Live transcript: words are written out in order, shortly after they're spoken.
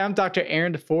I'm Dr.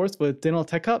 Aaron DeForest with Dental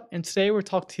Tech Up, and today we're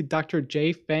talking to Dr.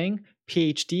 Jay Fang,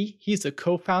 PhD. He's the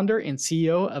co-founder and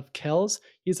CEO of Kells.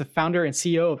 He's the founder and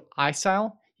CEO of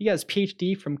iStyle. He has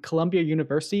PhD from Columbia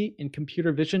University in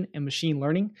computer vision and machine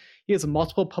learning. He has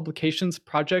multiple publications,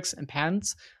 projects, and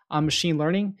patents on machine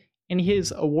learning, and he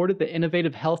is awarded the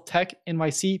Innovative Health Tech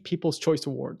NYC People's Choice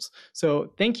Awards.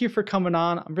 So thank you for coming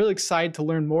on. I'm really excited to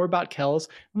learn more about Kells.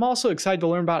 I'm also excited to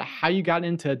learn about how you got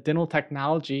into dental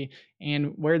technology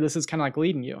and where this is kind of like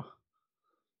leading you.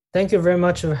 Thank you very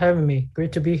much for having me.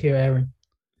 Great to be here, Aaron.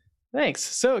 Thanks.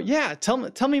 So yeah,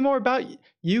 tell me more about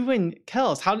you and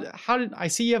Kells. How did I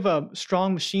see you have a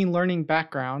strong machine learning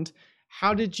background?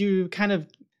 How did you kind of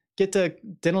get to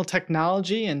dental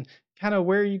technology and kind of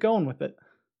where are you going with it?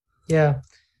 Yeah,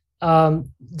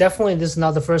 definitely this is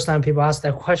not the first time people ask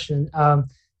that question.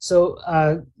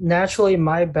 Naturally,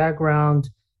 my background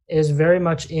is very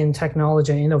much in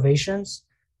technology and innovations.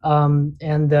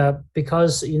 And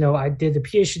because, I did the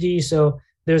PhD, so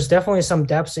there's definitely some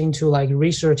depths into like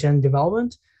research and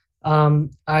development.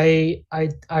 I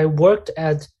worked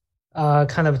at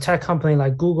kind of a tech company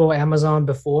like Google, Amazon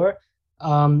before.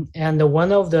 And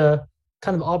one of the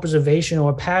kind of observation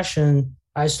or passion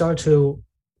I start to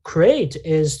create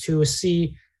is to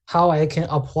see how I can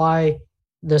apply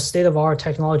the state of art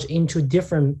technology into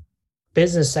different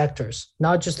business sectors,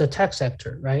 not just the tech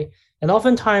sector, right? And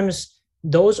oftentimes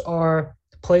those are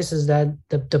places that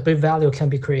the big value can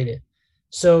be created.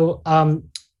 So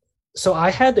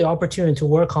I had the opportunity to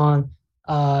work on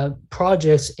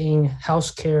projects in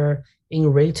healthcare,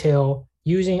 in retail,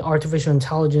 using artificial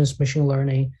intelligence, machine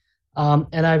learning,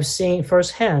 and I've seen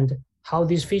firsthand how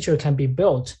these features can be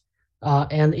built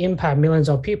and impact millions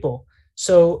of people.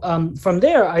 So from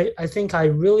there, I think I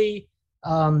really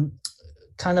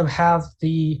kind of have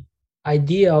the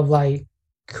idea of like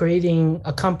creating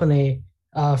a company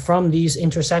from these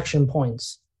intersection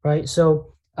points, right?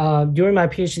 So during my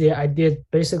PhD, I did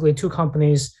basically two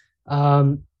companies,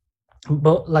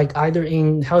 both like either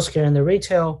in healthcare and the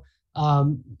retail,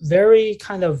 very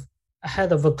kind of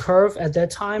ahead of a curve at that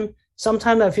time.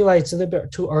 Sometimes I feel like it's a little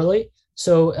bit too early.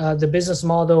 So the business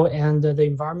model and the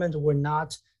environment were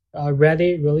not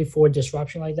ready really for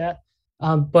disruption like that.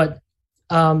 Um, but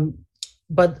um,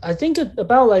 but I think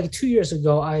about like 2 years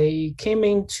ago, I came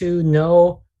in to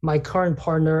know my current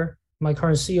partner, my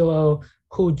current COO,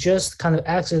 who just kind of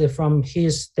exited from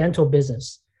his dental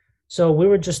business. So we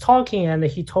were just talking, and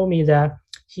he told me that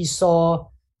he saw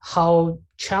how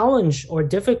challenged or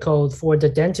difficult for the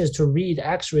dentist to read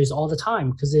X-rays all the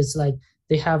time because it's like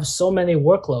they have so many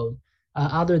workload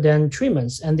other than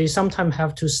treatments, and they sometimes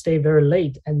have to stay very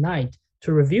late at night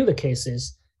to review the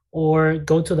cases or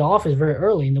go to the office very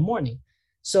early in the morning.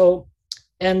 So,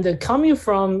 and coming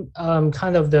from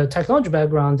kind of the technology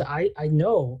background, I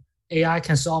know AI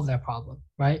can solve that problem,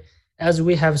 right? As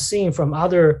we have seen from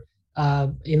other,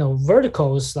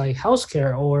 verticals like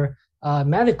healthcare or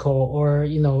medical or,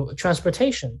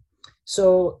 transportation.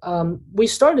 So we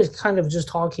started kind of just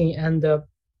talking, and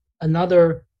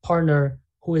another partner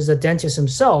who is a dentist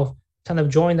himself kind of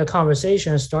joined the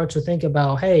conversation and start to think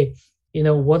about, hey,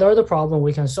 what are the problems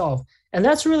we can solve? And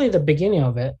that's really the beginning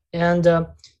of it. And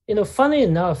funny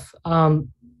enough,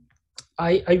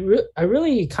 I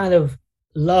really kind of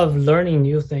love learning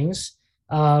new things.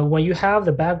 When you have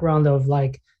the background of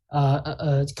like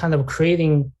kind of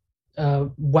creating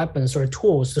weapons or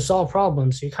tools to solve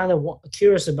problems, you kind of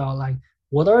curious about like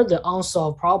what are the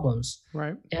unsolved problems.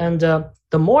 Right. And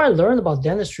the more I learn about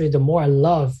dentistry, the more I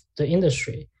love the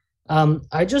industry.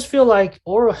 I just feel like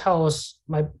oral health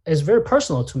is very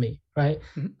personal to me, right?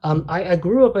 Mm-hmm. I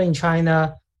grew up in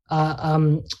China.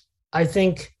 I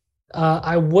think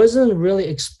I wasn't really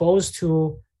exposed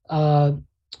to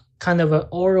kind of an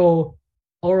oral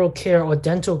care or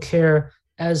dental care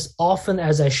as often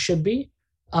as I should be.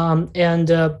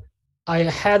 And I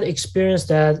had experienced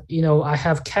that, I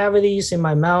have cavities in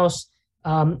my mouth.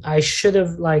 I should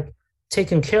have like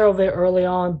taken care of it early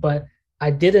on, but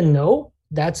I didn't know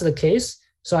that's the case.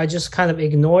 So I just kind of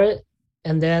ignore it.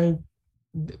 And then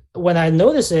when I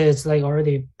notice it, it's like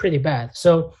already pretty bad.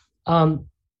 So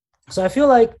I feel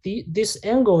like these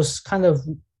angles kind of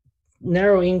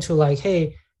narrow into like,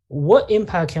 hey, what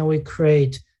impact can we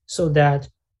create so that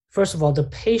first of all the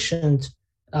patient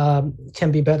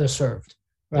can be better served,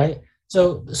 right? Yeah.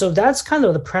 So that's kind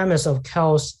of the premise of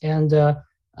Kels, and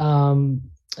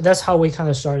that's how we kind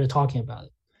of started talking about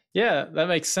it. Yeah, that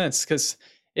makes sense because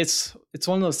it's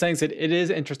one of those things that it is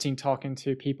interesting talking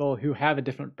to people who have a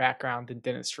different background in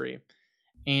dentistry.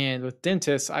 And with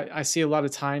dentists, I see a lot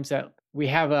of times that we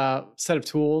have a set of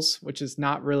tools which is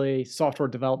not really software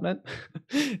development.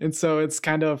 And so it's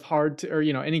kind of hard to, or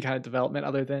any kind of development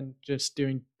other than just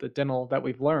doing the dental that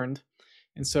we've learned.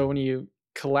 And so when you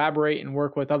collaborate and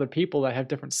work with other people that have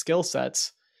different skill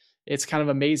sets, it's kind of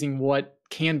amazing what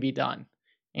can be done,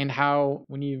 and how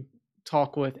when you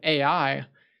talk with AI,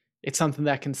 it's something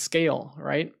that can scale,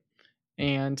 right?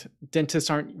 And dentists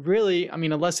aren't really, I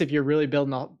mean, unless if you're really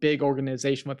building a big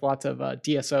organization with lots of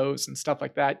DSOs and stuff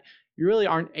like that, you really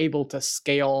aren't able to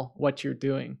scale what you're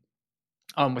doing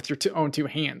with your own two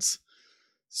hands.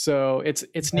 So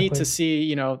it's neat to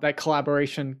see, that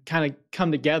collaboration kind of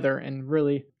come together and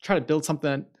really try to build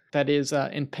something that is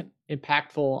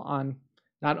impactful on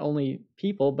not only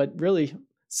people, but really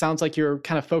sounds like you're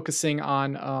kind of focusing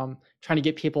on trying to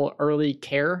get people early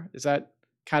care. Is that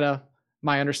kind of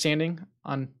my understanding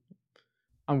on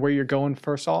where you're going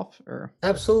first off? Or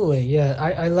Absolutely, yeah.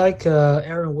 I like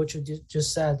Aaron, what you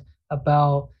just said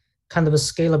about kind of the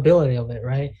scalability of it,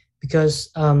 right?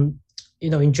 Because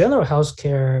in general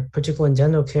healthcare, particularly in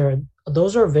dental care,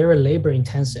 those are very labor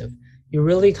intensive. You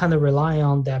really kind of rely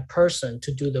on that person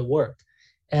to do the work,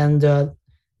 and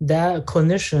that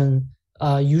clinician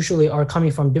usually are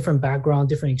coming from different background,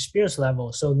 different experience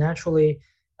levels. So naturally,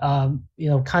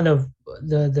 kind of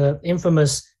the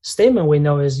infamous statement we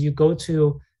know is you go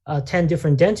to 10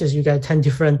 different dentists, you get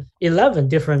 11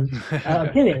 different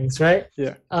opinions, right?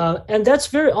 Yeah. And that's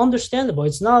very understandable.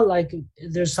 It's not like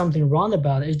there's something wrong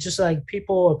about it. It's just like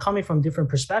people are coming from different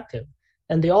perspective,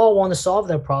 and they all want to solve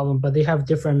their problem, but they have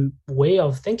different way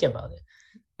of thinking about it.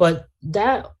 But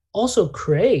that also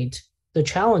create the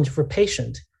challenge for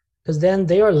patient, because then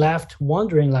they are left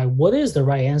wondering, like, what is the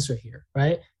right answer here,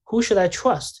 right? Who should I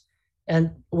trust?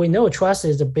 And we know trust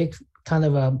is a big kind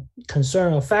of a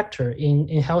concern or factor in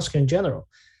healthcare in general.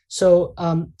 So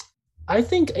I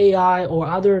think AI or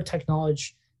other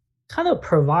technology kind of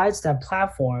provides that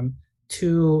platform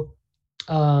to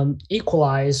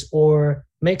equalize or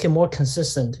make it more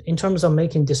consistent in terms of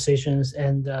making decisions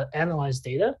and analyze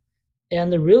data,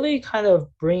 and really kind of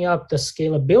bring up the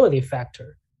scalability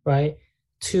factor, right?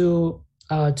 To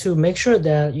make sure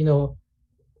that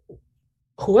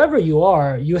whoever you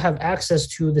are, you have access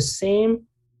to the same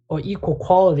or equal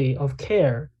quality of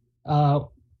care,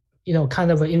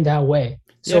 kind of in that way.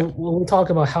 So yeah. When we talk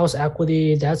about health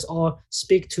equity, that's all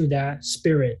speak to that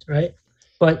spirit, right?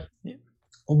 But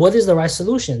what is the right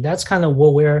solution? That's kind of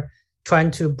what we're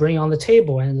trying to bring on the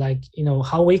table, and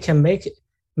how we can make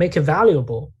it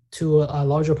valuable to a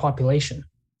larger population.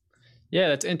 Yeah,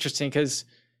 that's interesting because,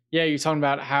 you're talking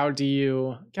about how do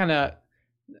you kind of,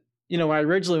 when I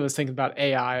originally was thinking about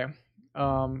AI,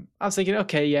 I was thinking,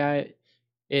 okay,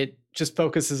 it just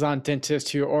focuses on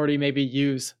dentists who already maybe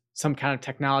use some kind of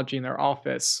technology in their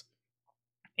office.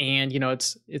 And,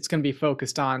 it's going to be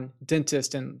focused on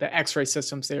dentists and the x-ray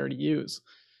systems they already use.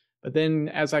 But then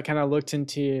as I kind of looked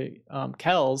into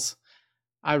Kells,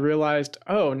 I realized,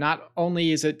 not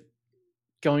only is it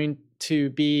going to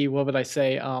be, what would I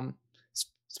say,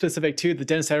 specific to the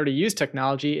dentists that already use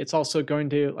technology, it's also going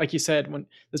to, like you said, when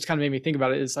this kind of made me think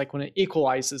about it, is like when it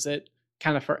equalizes it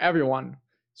kind of for everyone.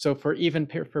 So for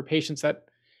patients that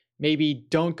maybe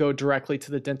don't go directly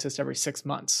to the dentist every 6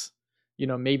 months,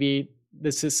 maybe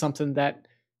this is something that,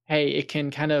 hey, it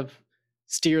can kind of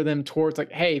steer them towards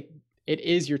like, hey, it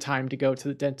is your time to go to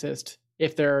the dentist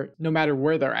if they're, no matter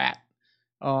where they're at.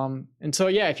 And so,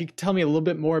 if you could tell me a little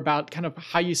bit more about kind of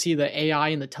how you see the AI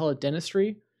in the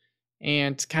teledentistry,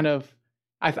 and kind of,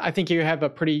 I think you have a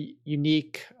pretty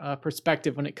unique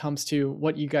perspective when it comes to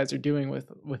what you guys are doing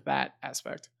with that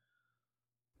aspect.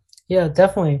 Yeah,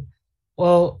 definitely.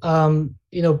 Well,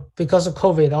 because of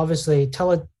COVID, obviously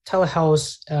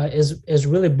telehealth is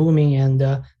really booming, and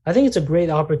I think it's a great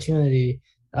opportunity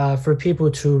for people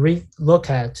to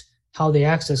look at how they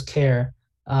access care,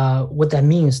 what that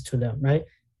means to them, right?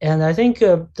 And I think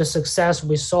the success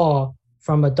we saw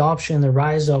from adoption, the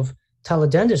rise of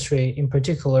teledentistry in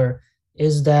particular,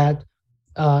 is that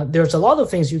there's a lot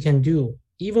of things you can do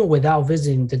even without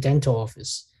visiting the dental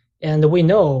office. And we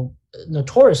know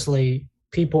notoriously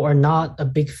people are not a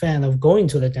big fan of going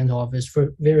to the dental office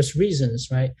for various reasons,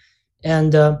 right?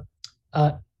 And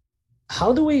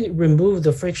how do we remove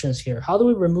the frictions here? How do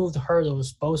we remove the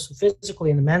hurdles, both physically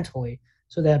and mentally,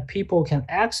 so that people can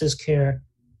access care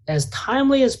as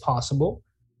timely as possible,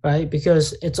 right?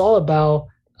 Because it's all about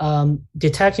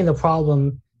detecting the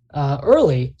problem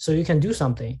early so you can do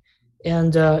something.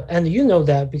 And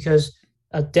that because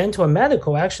dental and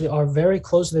medical actually are very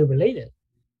closely related.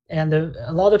 And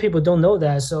a lot of people don't know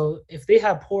that. So if they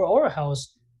have poor oral health,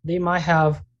 they might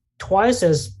have twice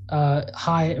as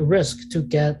high risk to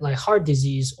get like heart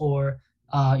disease or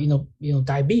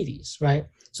diabetes, right?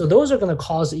 So those are going to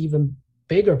cause even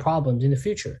bigger problems in the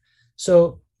future.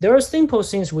 So there are simple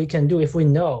things we can do if we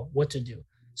know what to do.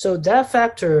 So that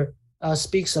factor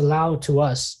speaks aloud to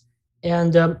us.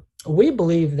 And we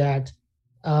believe that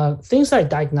things like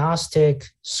diagnostic,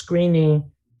 screening,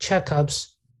 checkups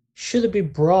should be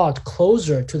brought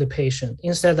closer to the patient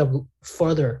instead of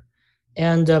further.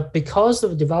 And because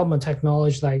of development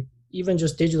technology, like even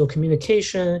just digital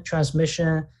communication,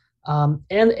 transmission,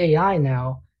 and AI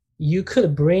now, you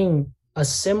could bring a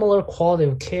similar quality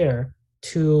of care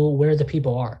to where the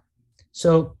people are.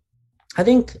 So I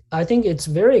think it's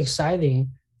very exciting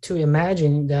to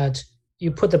imagine that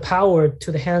you put the power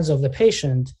to the hands of the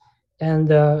patient and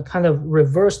kind of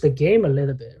reverse the game a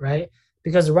little bit, right?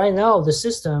 Because right now the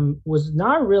system was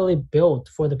not really built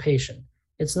for the patient.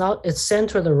 It's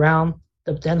centered around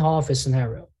the dental office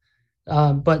scenario.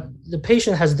 But the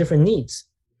patient has different needs.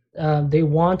 They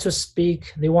want to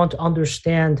speak, they want to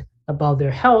understand about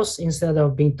their health instead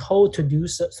of being told to do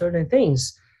certain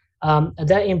things.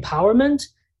 That empowerment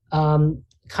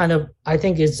I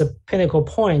think is a pinnacle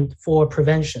point for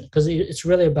prevention, because it's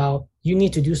really about you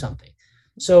need to do something.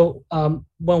 So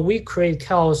when we create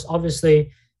KELS,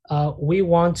 obviously we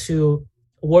want to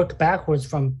work backwards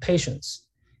from patients.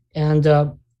 And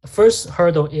first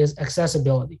hurdle is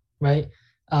accessibility, right?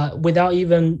 Without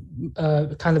even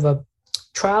kind of a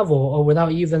travel or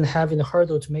without even having a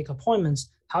hurdle to make appointments,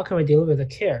 how can we deliver the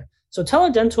care? So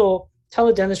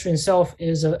teledentistry itself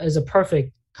is a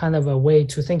perfect kind of a way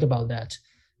to think about that.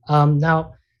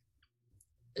 Now,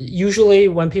 usually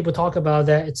when people talk about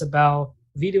that, it's about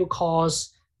video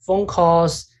calls, phone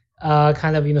calls,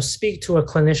 speak to a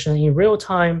clinician in real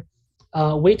time.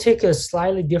 We take a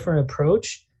slightly different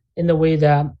approach in the way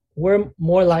that we're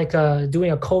more like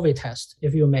doing a COVID test,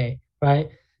 if you may, right?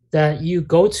 That you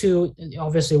go to,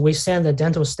 obviously we send the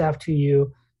dental staff to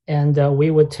you, and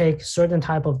we would take certain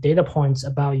type of data points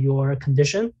about your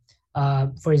condition,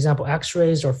 for example,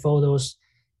 x-rays or photos,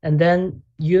 and then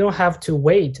you don't have to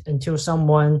wait until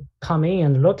someone come in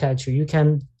and look at you. You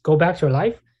can go back to your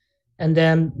life, and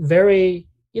then very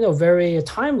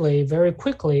timely, very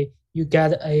quickly, you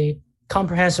get a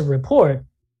comprehensive report,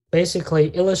 basically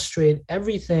illustrate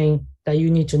everything that you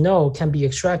need to know can be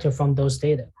extracted from those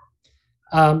data.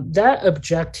 That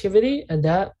objectivity and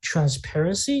that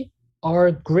transparency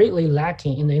are greatly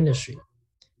lacking in the industry.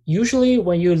 Usually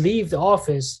when you leave the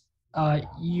office,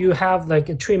 you have like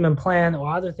a treatment plan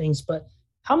or other things, but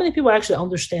how many people actually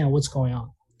understand what's going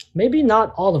on? Maybe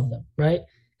not all of them, right?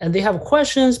 And they have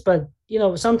questions, but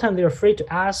sometimes they're afraid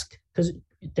to ask because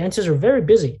dentists are very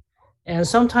busy. And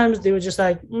sometimes they were just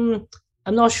like,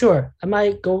 I'm not sure. I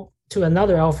might go to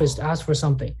another office to ask for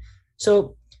something.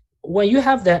 So when you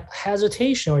have that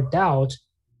hesitation or doubt,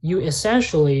 you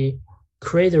essentially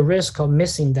create a risk of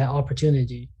missing that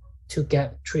opportunity to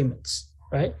get treatments,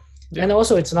 right? Yeah. And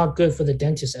also, it's not good for the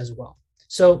dentist as well.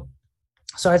 So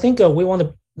I think we want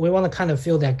to kind of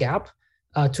fill that gap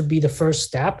to be the first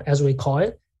step, as we call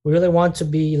it. We really want to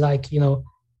be like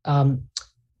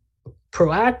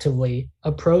proactively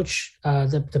approach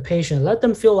the patient, let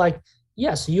them feel like,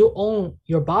 yes, you own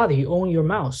your body, you own your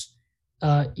mouth.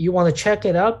 You want to check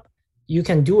it up, you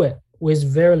can do it with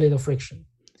very little friction.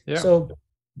 Yeah. So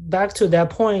back to that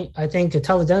point, I think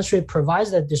teledentistry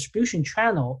provides that distribution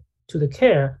channel to the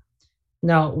care.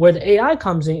 Now, where the AI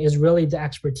comes in is really the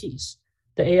expertise.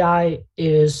 The AI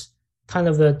is kind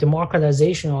of the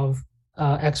democratization of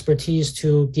expertise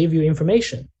to give you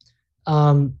information.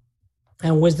 And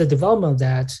with the development of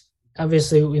that,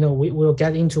 obviously, we'll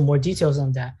get into more details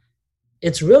on that.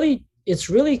 It really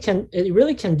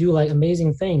can do like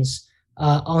amazing things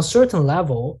on a certain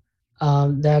level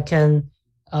that can,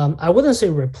 I wouldn't say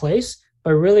replace,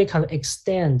 but really kind of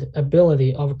extend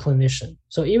ability of a clinician.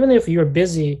 So even if you're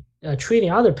busy treating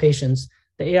other patients,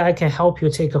 the AI can help you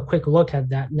take a quick look at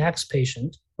that next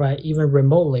patient, right? Even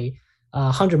remotely,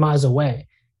 100 miles away.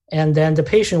 And then the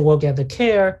patient will get the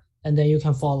care, and then you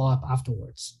can follow up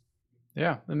afterwards.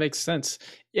 Yeah, that makes sense.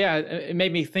 Yeah, it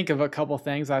made me think of a couple of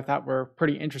things I thought were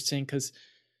pretty interesting because,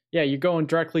 yeah, you're going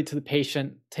directly to the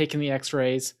patient, taking the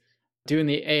x-rays, doing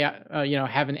the AI,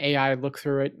 having AI look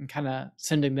through it and kind of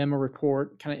sending them a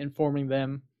report, kind of informing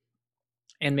them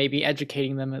and maybe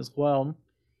educating them as well.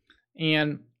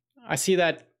 And I see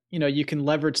that, you can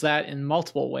leverage that in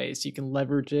multiple ways. You can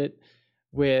leverage it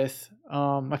with,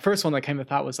 my first one that came to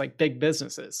thought was like big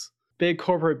businesses, big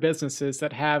corporate businesses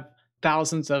that have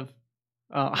thousands of,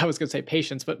 I was going to say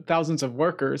patients, but thousands of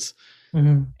workers.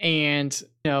 Mm-hmm. And,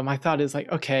 my thought is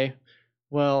like, okay,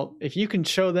 well, if you can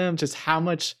show them just how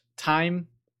much time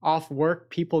off work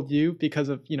people do because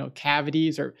of,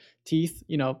 cavities or teeth,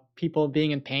 people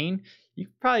being in pain, you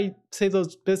could probably save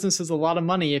those businesses a lot of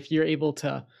money if you're able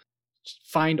to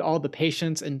find all the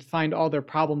patients and find all their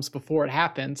problems before it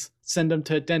happens, send them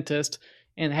to a dentist,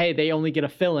 and hey, they only get a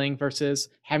filling versus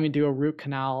having to do a root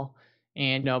canal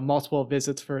and multiple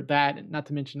visits for that, not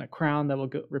to mention a crown that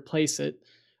will replace it,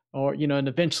 or and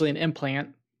eventually an implant.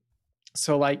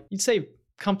 So like you'd save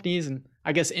companies and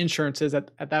I guess insurances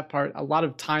at that part a lot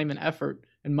of time and effort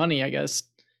and money, I guess.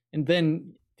 And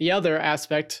then the other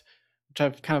aspect, which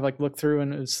I've kind of like looked through,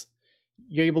 and is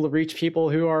you're able to reach people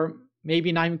who are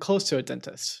maybe not even close to a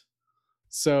dentist.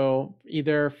 So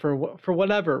either for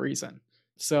whatever reason.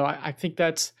 So I think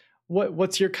that's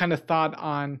what's your kind of thought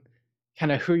on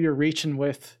kind of who you're reaching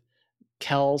with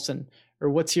Kells, or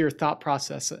what's your thought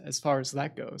process as far as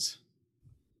that goes?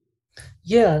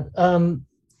 Yeah,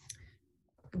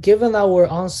 given our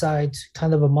on-site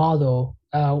kind of a model,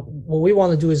 what we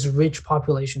want to do is reach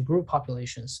group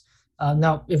populations.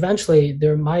 Now, eventually,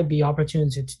 there might be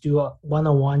opportunity to do a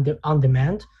one-on-one on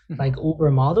demand, like Uber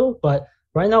model, but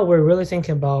right now we're really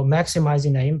thinking about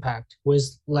maximizing the impact with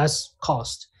less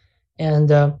cost. And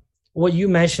what you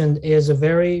mentioned is a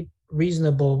very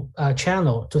reasonable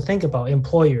channel to think about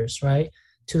employers, right?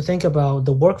 To think about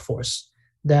the workforce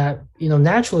that,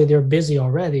 naturally they're busy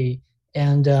already,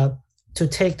 and to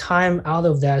take time out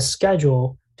of that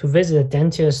schedule to visit a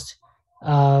dentist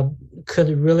could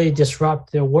really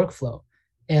disrupt their workflow.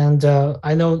 And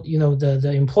I know,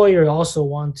 the employer also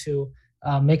want to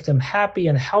make them happy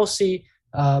and healthy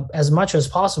as much as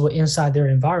possible inside their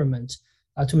environment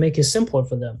to make it simpler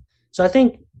for them. So I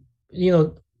think,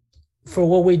 for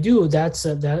what we do,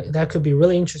 that could be a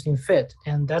really interesting fit.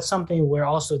 And that's something we're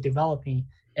also developing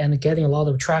and getting a lot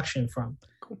of traction from,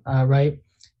 right?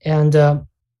 And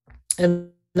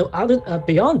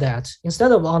beyond that,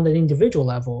 instead of on the individual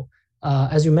level,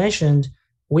 as you mentioned,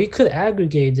 we could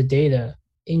aggregate the data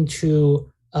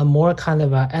into a more kind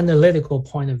of an analytical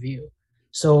point of view.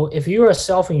 So if you are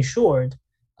self-insured,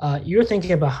 you're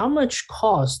thinking about how much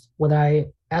cost would I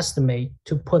estimate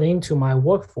to put into my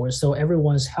workforce so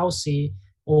everyone's healthy,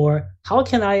 or how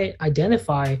can I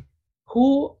identify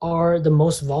who are the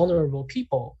most vulnerable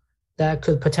people that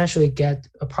could potentially get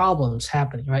problems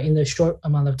happening, right, in the short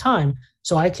amount of time,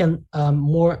 so I can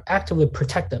more actively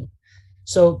protect them.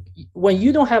 So when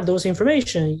you don't have those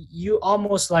information, you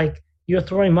almost like you're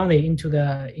throwing money into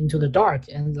the dark,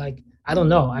 and like, I don't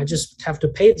know, I just have to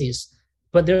pay this,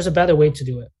 but there's a better way to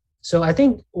do it. So I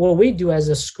think what we do as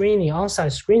a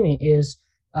on-site screening is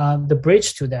the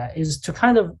bridge to that is to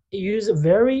kind of use a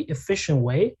very efficient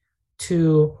way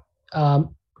to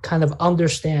kind of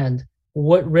understand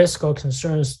what risk or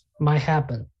concerns might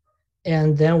happen.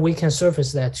 And then we can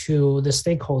surface that to the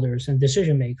stakeholders and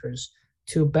decision makers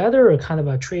to better kind of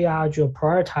triage or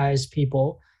prioritize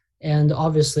people, and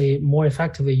obviously more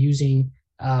effectively using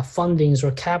fundings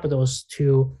or capitals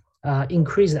to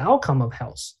increase the outcome of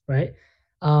health, right?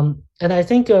 And I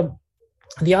think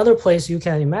the other place you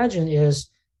can imagine is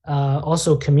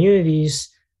also communities,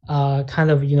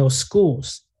 kind of,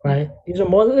 schools, right? These are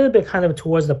more a little bit kind of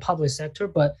towards the public sector,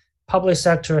 but public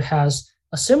sector has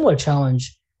a similar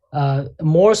challenge,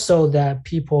 more so that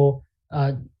people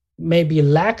maybe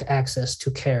lack access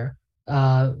to care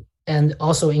and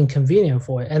also inconvenient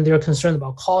for it, and they're concerned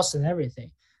about cost and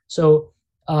everything. So,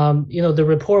 the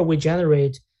report we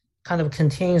generate kind of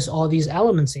contains all these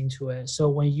elements into it. So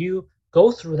when you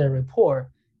go through the report,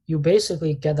 you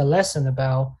basically get a lesson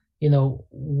about,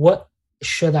 what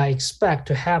should I expect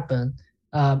to happen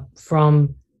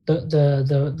from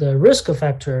the risk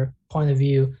factor point of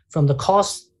view, from the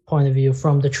cost point of view,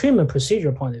 from the treatment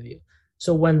procedure point of view.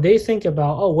 So when they think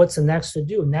about, oh, what's the next to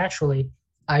do? Naturally,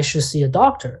 I should see a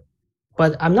doctor.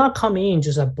 But I'm not coming in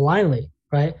just blindly,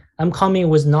 right? I'm coming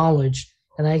with knowledge,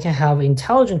 and I can have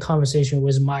intelligent conversation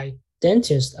with my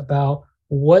dentist about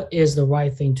what is the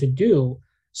right thing to do,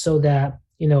 so that,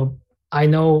 I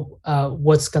know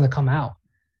what's going to come out.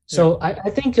 So yeah. I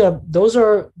think those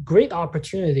are great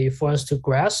opportunity for us to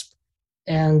grasp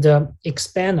and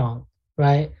expand on,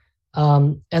 right?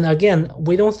 And again,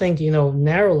 we don't think,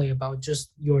 narrowly about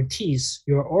just your teeth,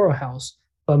 your oral health,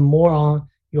 but more on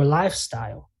your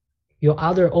lifestyle, your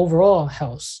other overall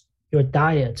health, your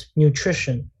diet,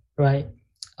 nutrition, right?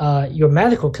 Your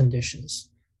medical conditions.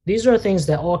 These are things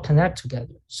that all connect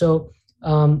together. So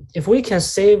if we can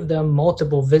save them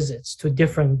multiple visits to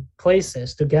different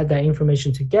places to get that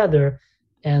information together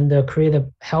and create a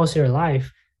healthier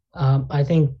life, I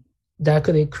think that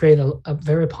could create a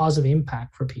very positive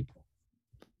impact for people.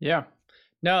 Yeah,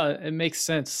 no, it makes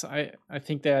sense. I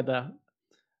think that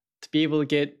to be able to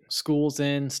get schools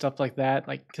in, stuff like that.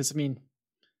 Like, because I mean,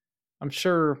 I'm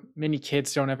sure many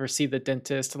kids don't ever see the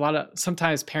dentist.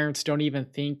 Sometimes parents don't even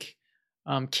think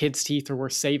kids' teeth are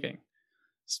worth saving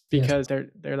Yes. because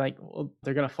they're like, well,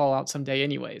 they're gonna fall out someday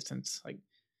anyways. And it's like,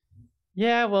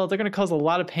 yeah, well, they're gonna cause a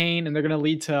lot of pain and they're gonna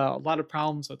lead to a lot of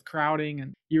problems with crowding.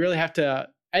 And you really have to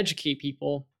educate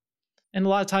people. And a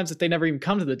lot of times, if they never even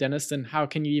come to the dentist, then how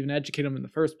can you even educate them in the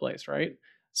first place, right?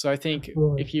 So I think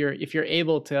Absolutely. if you're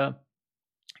able to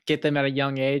get them at a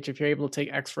young age, if you're able to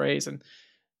take X-rays and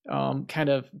kind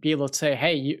of be able to say,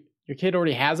 hey, your kid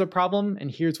already has a problem and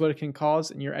here's what it can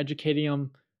cause, and you're educating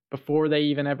them before they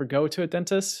even ever go to a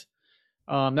dentist,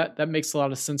 that makes a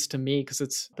lot of sense to me, because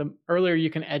it's the earlier you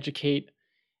can educate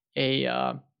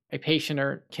a patient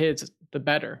or kids, the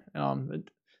better.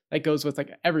 That goes with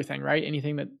like everything, right?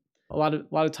 Anything that a lot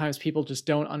of times people just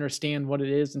don't understand what it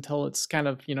is until it's kind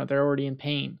of, they're already in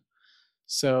pain.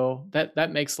 So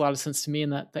that makes a lot of sense to me.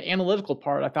 And that the analytical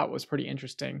part I thought was pretty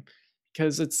interesting,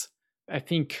 because I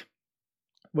think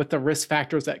with the risk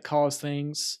factors that cause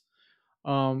things,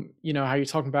 how you're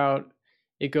talking about,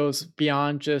 it goes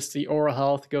beyond just the oral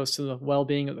health, it goes to the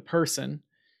well-being of the person.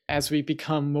 As we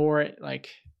become more like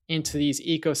into these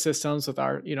ecosystems with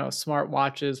our, smart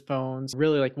watches, phones,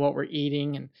 really like what we're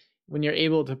eating, and when you're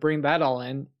able to bring that all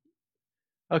in,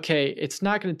 okay, it's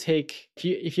not going to take,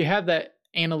 if you have that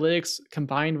analytics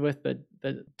combined with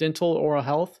the dental oral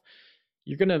health,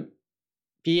 you're going to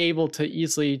be able to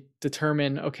easily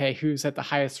determine, okay, who's at the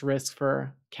highest risk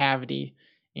for cavity.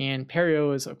 And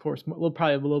perio is, of course,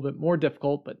 probably a little bit more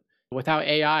difficult, but without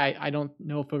AI, I don't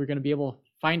know if we're going to be able to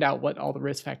find out what all the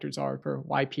risk factors are for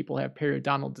why people have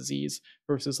periodontal disease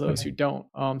versus those who don't.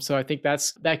 So I think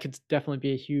that could definitely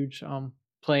be a huge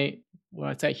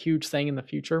it's a huge thing in the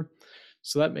future.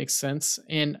 So that makes sense.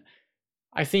 And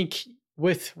I think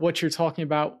with what you're talking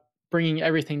about, bringing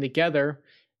everything together,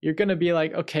 you're going to be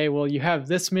like, okay, well, you have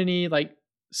this many like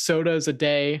sodas a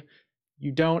day.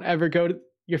 You don't ever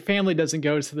your family doesn't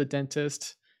go to the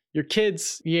dentist. Your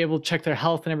kids be able to check their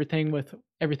health and everything with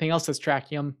everything else that's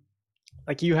tracking them.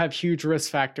 Like, you have huge risk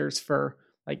factors for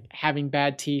like having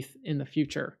bad teeth in the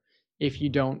future if you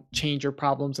don't change your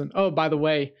problems. And oh, by the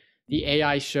way, the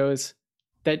AI shows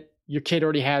that your kid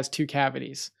already has 2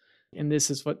 cavities. And this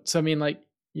is so I mean, like,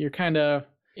 you're kind of,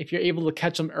 if you're able to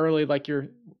catch them early, like you're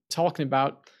talking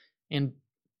about, and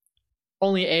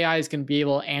only AI is going to be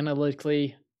able to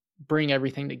analytically bring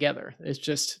everything together. It's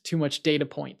just too much data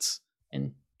points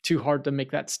and too hard to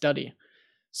make that study.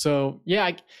 So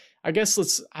yeah, I guess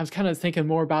I was kind of thinking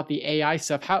more about the AI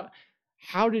stuff.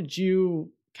 How do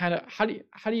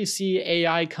you see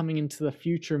AI coming into the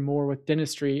future more with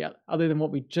dentistry, other than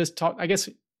what we just talked? I guess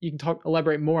you can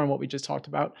elaborate more on what we just talked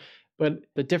about, but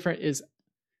the different is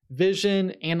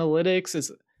vision,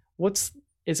 analytics. What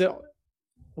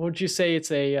would you say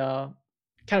it's a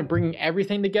kind of bringing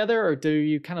everything together, or do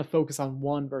you kind of focus on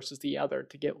one versus the other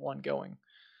to get one going?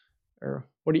 Or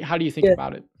how do you think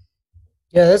about it?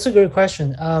 Yeah, that's a great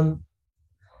question.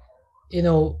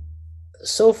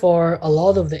 So far, a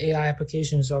lot of the AI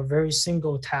applications are very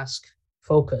single task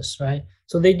focused, right?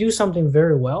 So they do something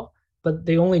very well, but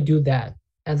they only do that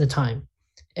at the time.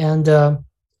 And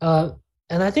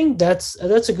I think that's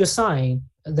a good sign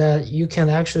that you can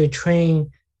actually train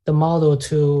the model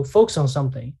to focus on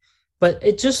something. But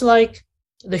it's just like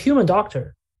the human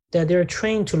doctor, that they're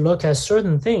trained to look at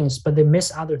certain things, but they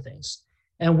miss other things,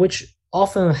 and which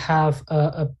often have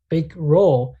a big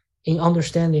role in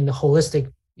understanding the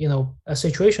holistic, a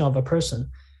situation of a person.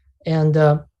 And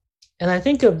I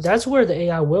think that's where the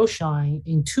AI will shine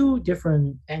in 2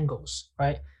 different angles,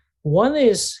 right? One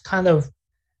is kind of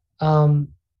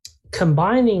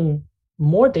combining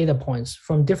more data points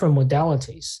from different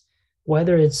modalities,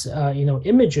 whether it's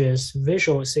images,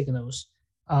 visual signals,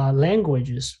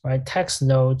 languages, right, text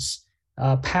notes,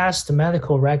 past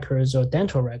medical records or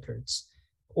dental records,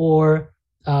 or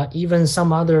even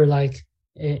some other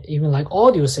even like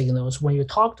audio signals. When you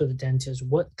talk to the dentist,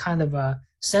 what kind of a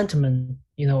sentiment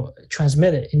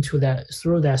transmitted through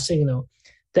that signal.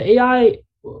 The AI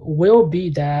will be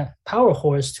that power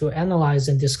horse to analyze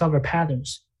and discover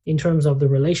patterns in terms of the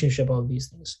relationship of these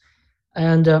things.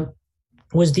 And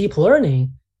with deep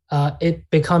learning, it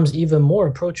becomes even more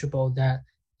approachable that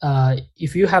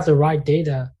if you have the right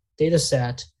data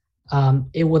set,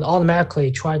 it would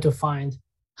automatically try to find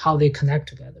how they connect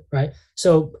together, right?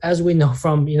 So as we know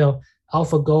from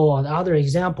AlphaGo and other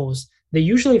examples, they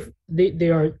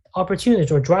are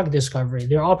opportunities or drug discovery.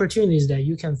 There are opportunities that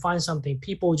you can find something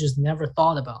people just never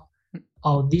thought about.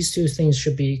 Oh, these 2 things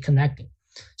should be connecting.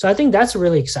 So I think that's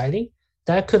really exciting.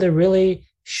 That could really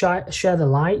shed a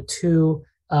light to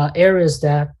areas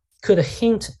that could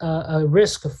hint a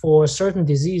risk for certain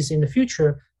disease in the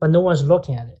future, but no one's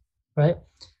looking at it, right?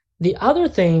 The other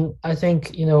thing I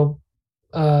think, not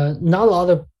a lot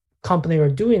of companies are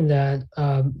doing that,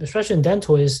 especially in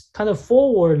dental, is kind of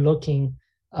forward-looking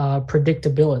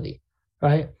predictability,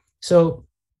 right? So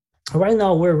right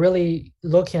now we're really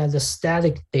looking at the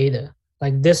static data,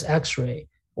 like this X-ray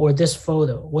or this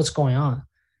photo, what's going on.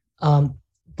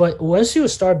 But once you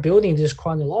start building this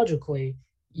chronologically,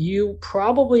 you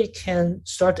probably can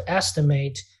start to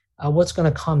estimate what's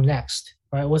going to come next,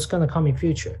 right? What's going to come in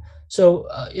future. So,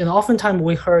 oftentimes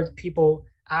we heard people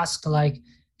ask like,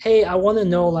 hey, I want to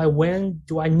know like when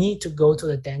do I need to go to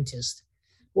the dentist?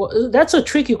 Well, that's a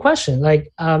tricky question.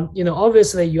 Like,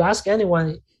 obviously you ask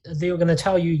anyone, they're going to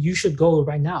tell you you should go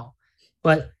right now,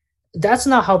 but that's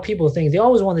not how people think. They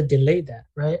always want to delay that,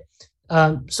 right?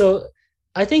 So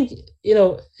I think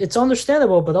it's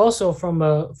understandable, but also from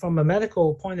a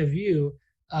medical point of view,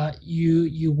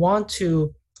 you want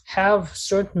to have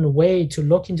certain way to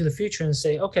look into the future and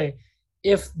say, okay,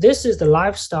 if this is the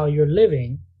lifestyle you're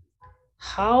living,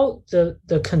 how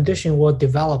the condition will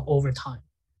develop over time,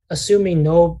 assuming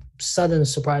no sudden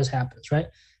surprise happens, right?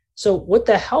 So what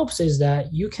that helps is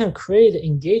that you can create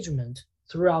engagement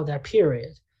throughout that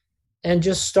period and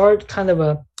just start kind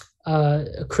of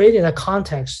creating a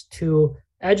context to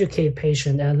educate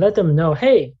patient and let them know,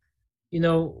 hey,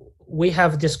 we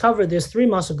have discovered this 3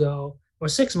 months ago or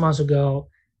 6 months ago.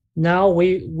 Now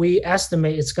we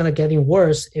estimate it's going to getting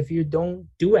worse if you don't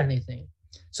do anything.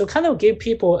 So kind of give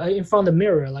people in front of the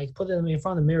mirror, like put them in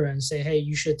front of the mirror and say, hey,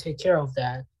 you should take care of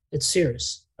that. It's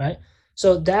serious, right?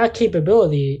 So that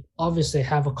capability obviously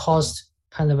have a cost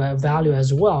kind of a value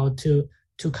as well to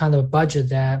kind of budget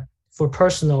that for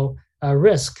personal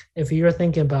risk. If you're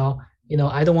thinking about,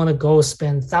 I don't want to go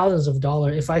spend thousands of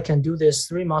dollars. If I can do this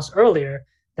 3 months earlier,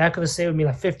 that could have saved me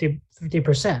like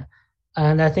 50%.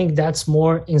 And I think that's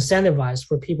more incentivized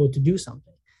for people to do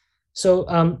something. So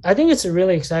I think it's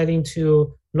really exciting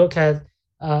to look at.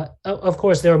 Of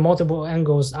course, there are multiple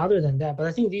angles other than that, but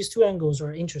I think these two angles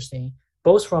are interesting,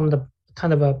 both from the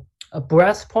kind of a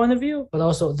breadth point of view, but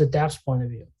also the depth point of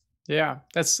view. Yeah,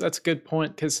 that's a good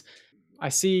point, because I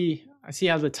see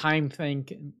how the time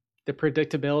thing, the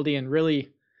predictability, and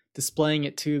really displaying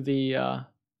it to the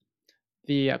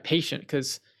patient,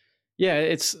 because yeah,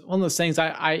 it's one of those things.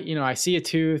 I see a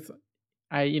tooth,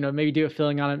 I maybe do a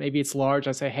filling on it, maybe it's large.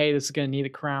 I say, hey, this is going to need a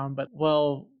crown, but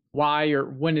well, why or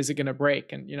when is it going to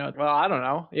break? And well, I don't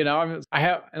know.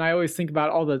 I always think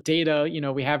about all the data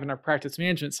we have in our practice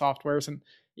management softwares, and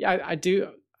yeah, I do.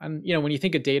 And when you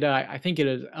think of data, I think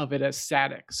of it as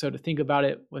static. So to think about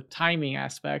it with timing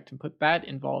aspect and put that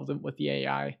involved with the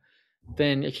AI,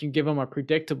 then it can give them a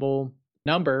predictable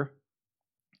number,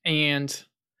 and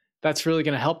that's really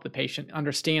going to help the patient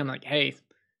understand, like, hey,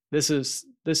 this is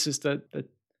the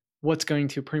what's going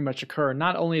to pretty much occur.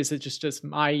 Not only is it just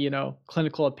my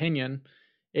clinical opinion,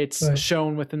 it's right,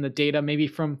 shown within the data, maybe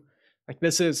from like,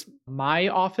 this is my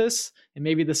office, and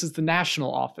maybe this is the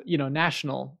national office,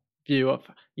 national view of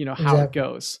how exactly it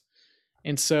goes.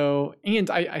 And so, and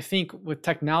I think with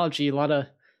technology, a lot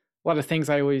of things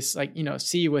I always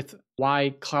see with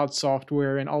why cloud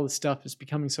software and all this stuff is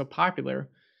becoming so popular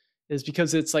is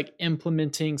because it's like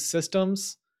implementing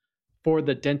systems for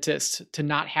the dentist to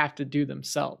not have to do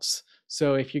themselves.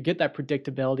 So if you get that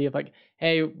predictability of like,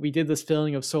 hey, we did this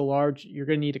filling of so large, you're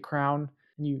going to need a crown,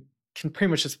 and you can pretty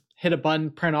much just hit a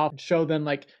button, print off, and show them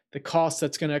like the cost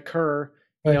that's going to occur,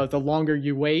 right, the longer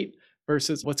you wait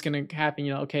versus what's going to happen.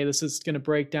 Okay, this is going to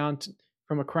break down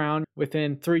from a crown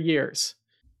within 3 years.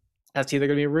 That's either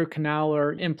going to be a root canal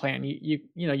or implant. You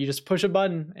just push a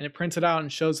button and it prints it out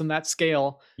and shows them that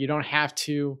scale. You don't have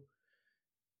to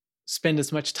spend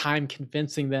as much time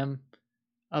convincing them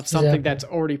of something exactly that's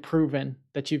already proven,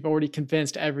 that you've already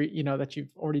convinced that you've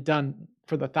already done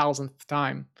for the 1,000th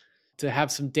time. To have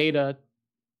some data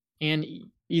and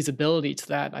easeability to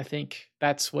that, I think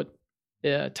that's what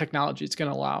technology is going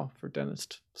to allow for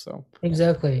dentists. So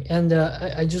exactly, and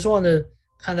I just want to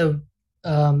kind of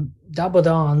double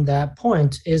down on that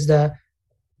point, is that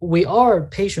we are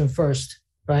patient first,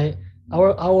 right?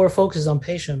 Our focus is on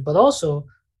patient, but also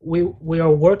we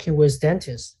are working with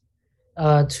dentists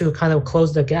to kind of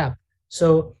close the gap.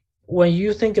 So when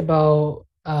you think about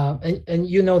and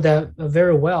you know that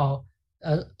very well,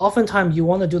 oftentimes you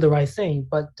want to do the right thing,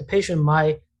 but the patient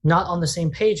might not on the same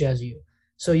page as you.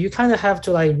 So you kind of have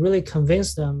to like really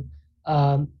convince them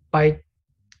by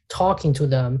talking to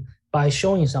them, by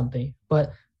showing something.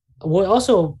 But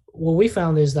what we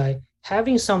found is like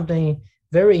having something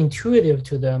very intuitive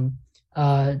to them,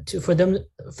 for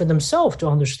themselves to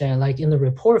understand, like in the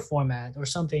report format or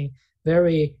something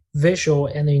very visual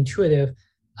and intuitive,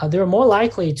 they're more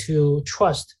likely to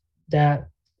trust that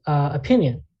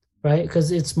opinion, right?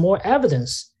 Because it's more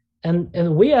evidence.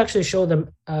 And we actually show them,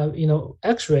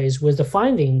 X-rays with the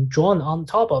finding drawn on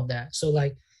top of that. So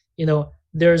like,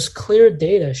 there's clear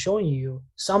data showing you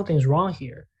something's wrong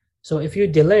here. So if you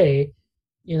delay,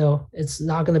 it's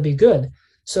not going to be good.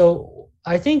 So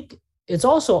I think it's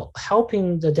also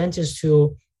helping the dentist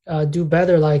to do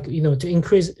better, like, to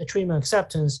increase treatment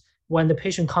acceptance. When the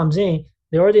patient comes in,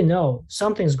 they already know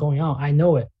something's going on. I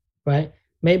know it, right?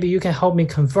 Maybe you can help me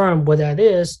confirm what that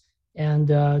is and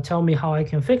tell me how I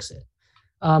can fix it.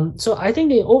 So I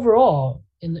think overall,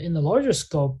 in the larger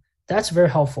scope, that's very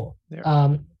helpful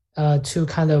to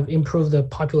kind of improve the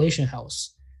population health.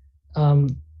 I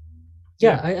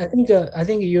think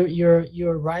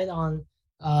you're right on.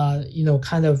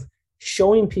 Kind of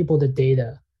showing people the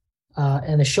data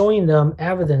and showing them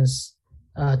evidence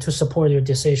to support your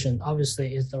decision.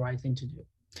 Obviously, is the right thing to do.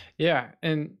 Yeah,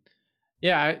 and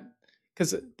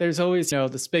because there's always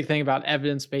this big thing about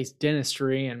evidence-based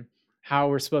dentistry and how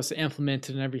we're supposed to implement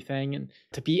it and everything, and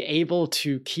to be able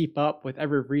to keep up with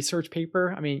every research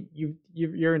paper. I mean,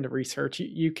 you're into research.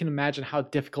 You can imagine how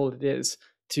difficult it is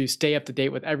to stay up to date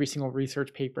with every single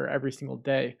research paper every single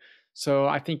day. So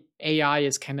I think AI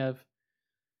is kind of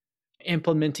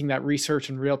implementing that research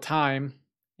in real time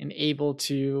and able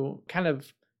to kind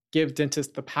of give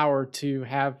dentists the power to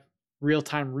have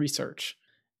real-time research.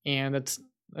 And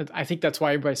I think that's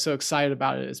why everybody's so excited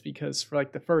about it, is because for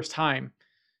like the first time,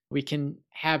 we can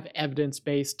have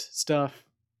evidence-based stuff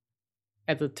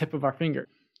at the tip of our finger.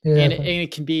 And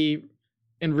it can be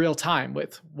in real time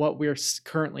with what we're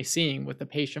currently seeing with the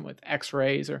patient with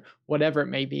x-rays or whatever it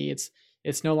may be.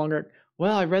 It's no longer,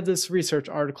 well, I read this research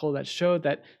article that showed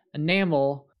that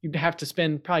enamel, you'd have to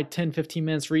spend probably 10, 15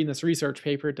 minutes reading this research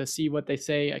paper to see what they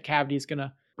say a cavity is going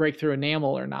to break through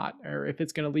enamel or not, or if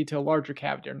it's going to lead to a larger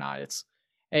cavity or not. It's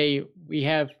we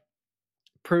have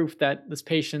proof that this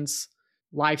patient's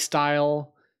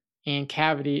lifestyle and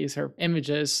cavities or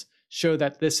images show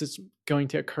that this is going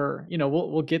to occur.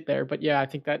 We'll get there, but yeah, I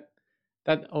think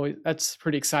that's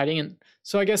pretty exciting. And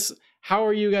so I guess, how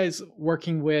are you guys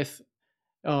working with?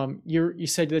 You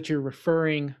said that you're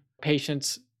referring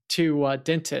patients to a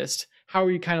dentist. How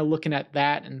are you kind of looking at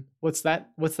that, and what's that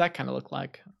kind of look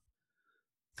like?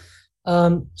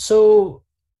 So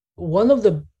one of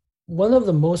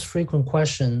the most frequent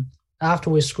question after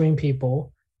we screen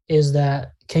people is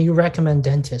that, can you recommend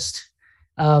dentist?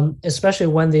 Especially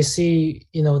when they see,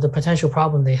 the potential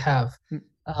problem they have.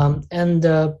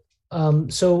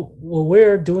 So what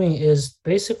we're doing is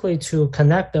basically to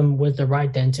connect them with the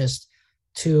right dentist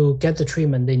to get the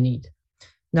treatment they need.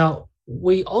 Now,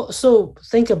 we also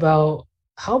think about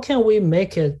how can we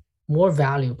make it more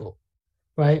valuable,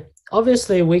 right?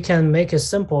 Obviously, we can make it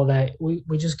simple that we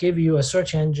just give you a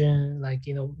search engine, like,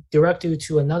 direct you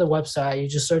to another website. You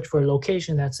just search for a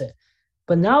location, that's it.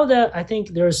 But now that I think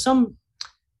there's some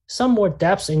more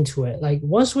depth into it, like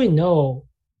once we know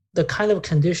the kind of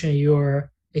condition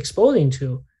you're exposing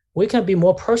to, we can be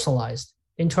more personalized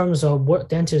in terms of what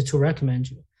dentist to recommend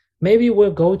you. Maybe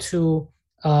we'll go to,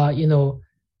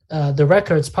 the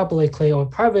records publicly or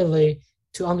privately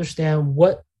to understand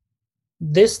what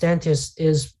this dentist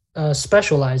is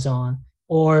specialized on,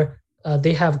 or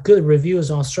they have good reviews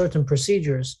on certain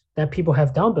procedures that people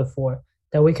have done before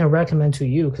that we can recommend to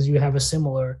you because you have a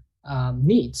similar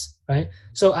needs, right?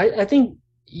 So I think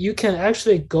you can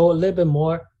actually go a little bit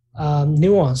more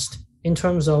nuanced in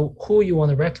terms of who you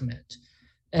want to recommend.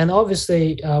 And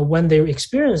obviously, when they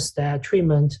experience that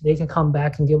treatment, they can come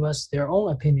back and give us their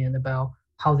own opinion about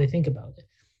how they think about it.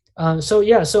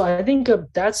 So I think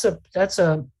that's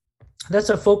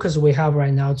a focus we have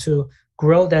right now, to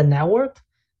grow that network.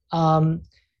 And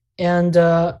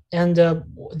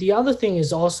the other thing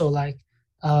is also, like,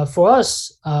 for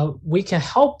us, we can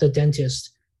help the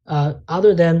dentist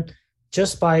other than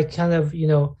just by kind of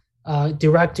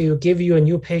direct you, give you a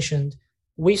new patient.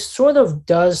 We sort of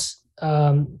does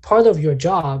part of your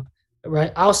job,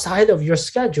 right, outside of your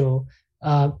schedule.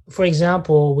 For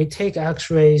example, we take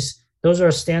x-rays. Those are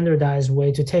a standardized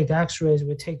way to take x-rays.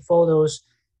 We take photos.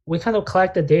 We kind of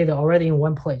collect the data already in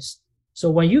one place.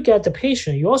 So when you get the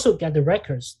patient, you also get the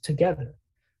records together.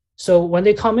 So when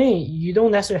they come in, you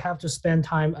don't necessarily have to spend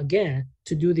time again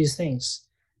to do these things.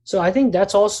 So I think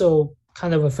that's also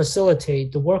kind of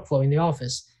facilitate the workflow in the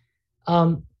office.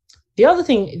 The other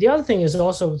thing is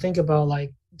also think about,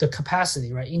 like, the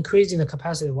capacity, right? Increasing the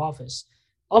capacity of office.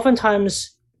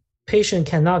 Oftentimes, patient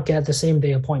cannot get the same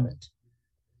day appointment.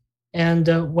 And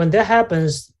when that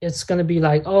happens, it's going to be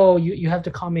like, oh, you have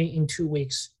to come in 2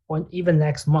 weeks or even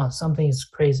next month. Something is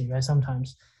crazy, right?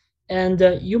 Sometimes. and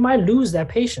you might lose that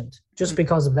patient just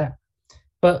because of that.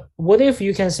 But what if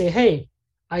you can say, hey,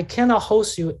 I cannot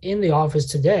host you in the office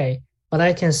today, but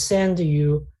I can send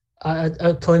you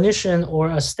a clinician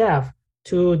or a staff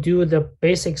to do the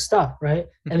basic stuff, right?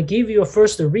 And give you a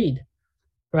first read,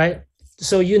 right?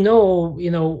 So you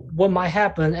know what might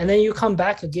happen, and then you come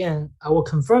back again. I will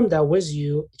confirm that with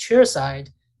you chairside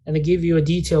and give you a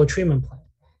detailed treatment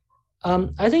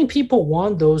plan. I think people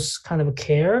want those kind of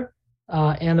care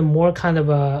and a more kind of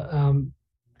a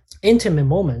intimate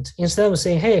moment instead of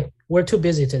saying, "Hey, we're too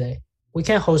busy today. We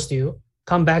can't host you.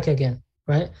 Come back again."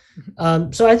 Right.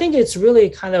 So I think it's really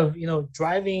kind of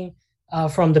driving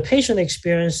from the patient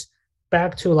experience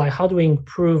back to like how do we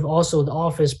improve also the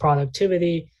office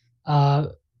productivity.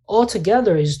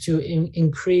 Altogether is to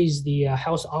increase the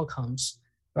health outcomes,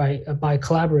 right? By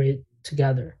collaborate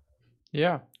together.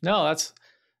 Yeah, no, that's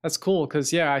cool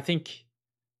because yeah, I think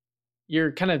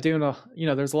you're kind of doing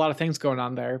there's a lot of things going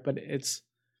on there, but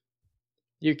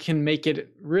you can make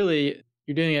it really,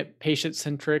 you're doing it patient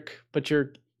centric, but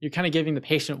you're kind of giving the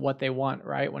patient what they want,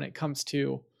 right? When it comes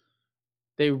to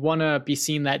they want to be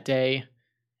seen that day,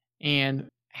 and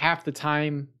half the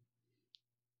time,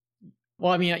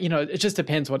 well, I mean, it just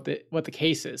depends what the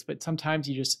case is, but sometimes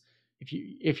you just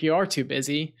if you are too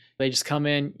busy, they just come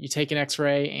in, you take an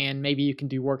x-ray, and maybe you can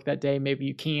do work that day, maybe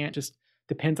you can't, just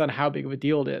depends on how big of a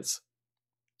deal it is.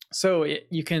 So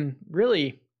you can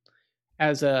really,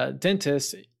 as a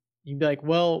dentist, you'd be like,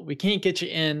 well, we can't get you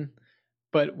in,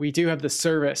 but we do have the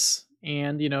service,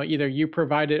 and either you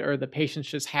provide it or the patient's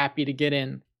just happy to get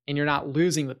in, and you're not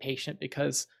losing the patient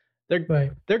because they're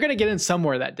going to get in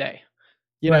somewhere that day.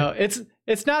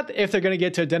 It's not if they're going to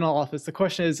get to a dental office. The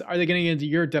question is, are they going to get into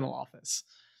your dental office?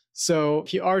 So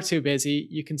if you are too busy,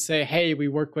 you can say, hey, we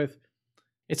work with,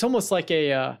 it's almost like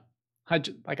a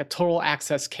total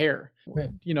access care,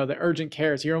 the urgent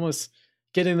cares. You're almost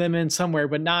getting them in somewhere,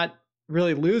 but not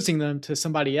really losing them to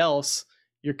somebody else.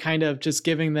 You're kind of just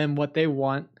giving them what they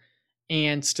want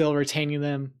and still retaining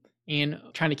them and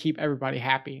trying to keep everybody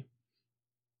happy.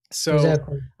 So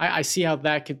exactly. I see how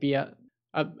that could be a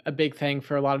big thing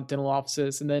for a lot of dental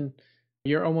offices. And then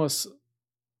you're almost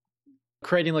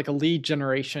creating like a lead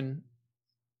generation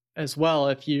as well.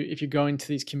 If you're going to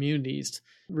these communities,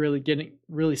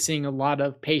 really seeing a lot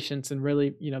of patients and really,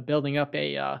 building up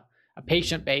a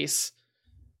patient base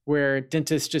where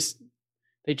dentists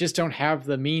they just don't have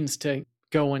the means to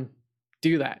go and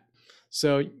do that.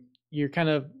 So you're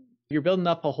building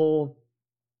up a whole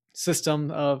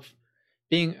system of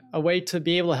being a way to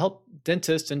be able to help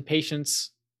dentists and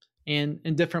patients in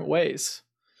different ways.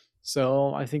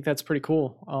 So I think that's pretty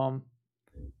cool.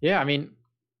 Yeah, I mean,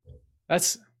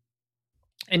 that's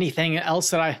anything else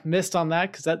that I missed on that?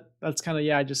 Because that's kind of,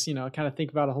 I just, kind of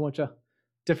think about a whole bunch of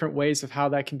different ways of how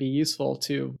that can be useful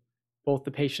to both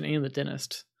the patient and the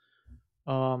dentist.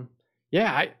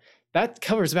 That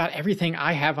covers about everything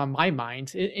I have on my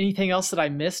mind. Anything else that I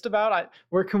missed about?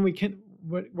 Where can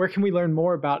we learn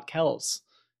more about Kells?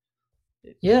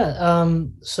 Yeah.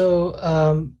 You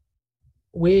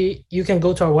can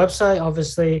go to our website,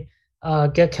 obviously,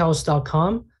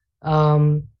 getkells.com.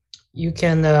 You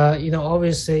can,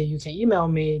 obviously you can email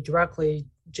me directly,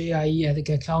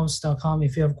 jie@getkells.com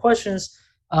if you have questions.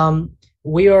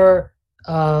 We are,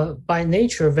 by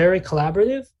nature, very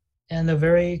collaborative and a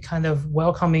very kind of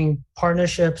welcoming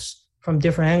partnerships from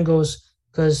different angles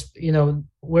because,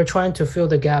 we're trying to fill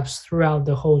the gaps throughout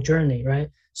the whole journey, right?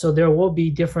 So there will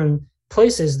be different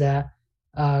places that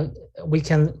we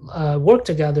can work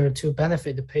together to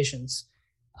benefit the patients.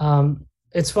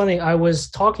 It's funny, I was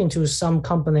talking to some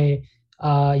company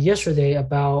yesterday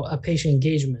about a patient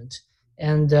engagement,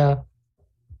 and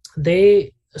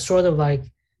they sort of like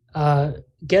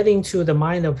get into the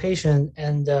mind of patient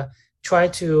and try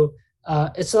to,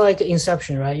 it's like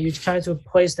inception, right? You try to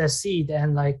place that seed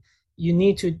and like, you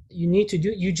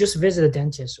just visit a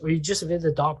dentist or you just visit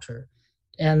a doctor.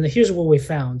 And here's what we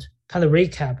found, kind of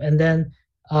recap. And then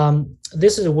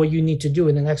this is what you need to do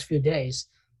in the next few days.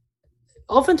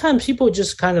 Oftentimes people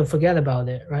just kind of forget about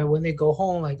it, right? When they go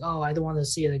home, like, oh, I don't want to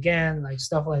see it again, like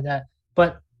stuff like that.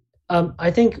 But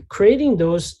I think creating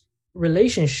those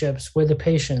relationships with the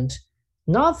patient,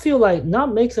 not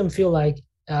make them feel like,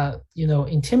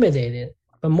 intimidated,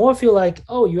 but more feel like,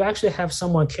 oh, you actually have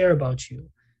someone care about you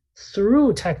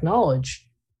through technology.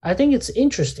 I think it's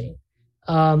interesting.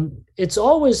 It's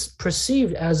always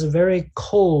perceived as very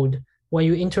cold when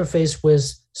you interface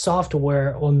with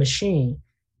software or machine.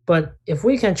 But if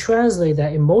we can translate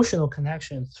that emotional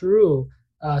connection through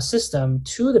a system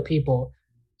to the people,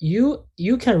 you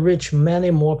can reach many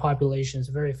more populations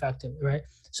very effectively, right?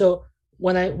 So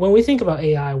when we think about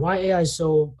AI, why AI is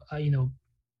so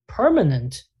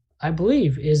permanent, I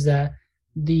believe, is that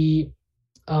the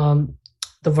um,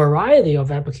 the variety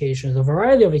of applications, the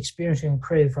variety of experience you can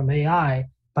create from AI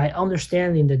by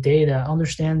understanding the data,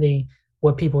 understanding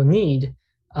what people need,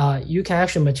 you can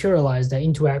actually materialize that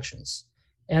into actions.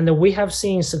 And we have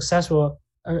seen successful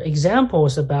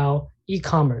examples about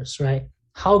e-commerce, right?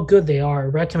 How good they are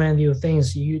recommending you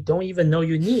things you don't even know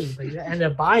you need, but you end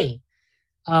up buying.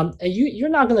 And you're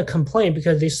not going to complain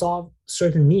because they solve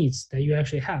certain needs that you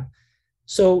actually have.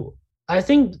 So I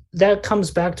think that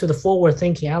comes back to the forward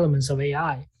thinking elements of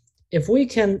AI. If we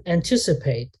can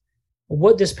anticipate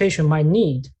what this patient might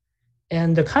need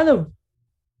and the kind of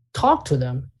talk to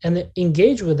them and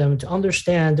engage with them to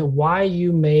understand why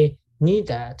you may need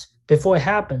that before it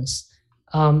happens,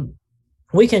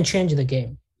 we can change the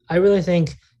game. I really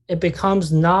think it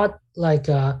becomes not like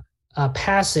a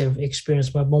passive experience,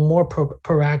 but more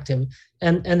proactive.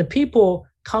 And the people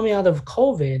coming out of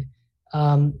COVID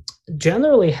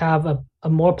generally have a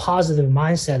more positive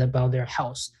mindset about their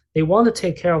health. They want to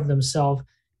take care of themselves,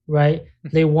 right?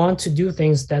 They want to do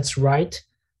things that's right.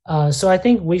 So I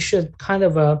think we should kind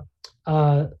of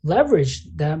leverage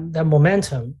that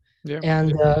momentum,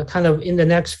 and kind of in the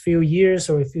next few years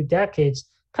or a few decades,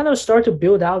 kind of start to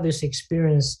build out this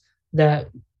experience that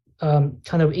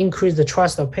kind of increase the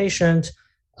trust of patient,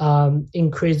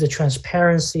 increase the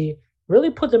transparency, really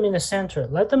put them in the center.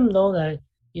 Let them know that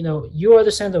you are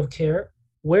the center of care.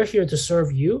 We're here to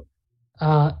serve you,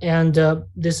 and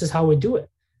this is how we do it.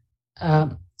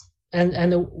 And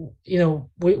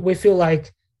we feel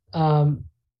like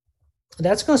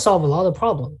that's going to solve a lot of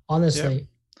problem, honestly.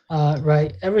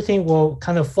 Right? Everything will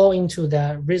kind of fall into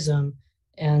that rhythm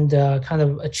and kind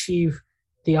of achieve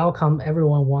the outcome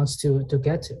everyone wants to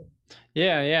get to.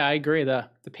 Yeah, I agree. The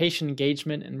patient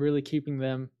engagement and really keeping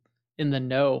them in the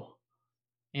know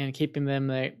and keeping them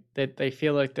that they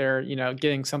feel like they're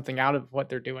getting something out of what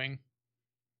they're doing,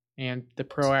 and the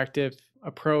proactive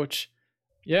approach.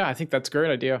 Yeah, I think that's a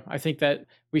great idea. I think that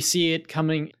we see it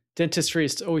coming. Dentistry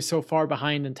is always so far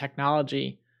behind in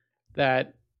technology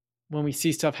that when we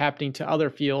see stuff happening to other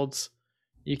fields,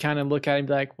 you kind of look at it and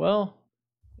be like, well,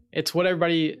 it's what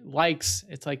everybody likes.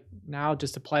 It's like, now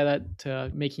just apply that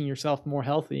to making yourself more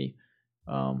healthy.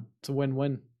 It's a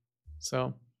win-win.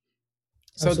 So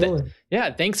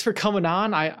thanks for coming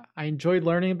on. I enjoyed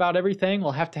learning about everything.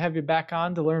 We'll have to have you back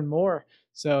on to learn more.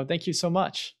 So thank you so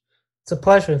much. It's a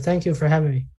pleasure. Thank you for having me.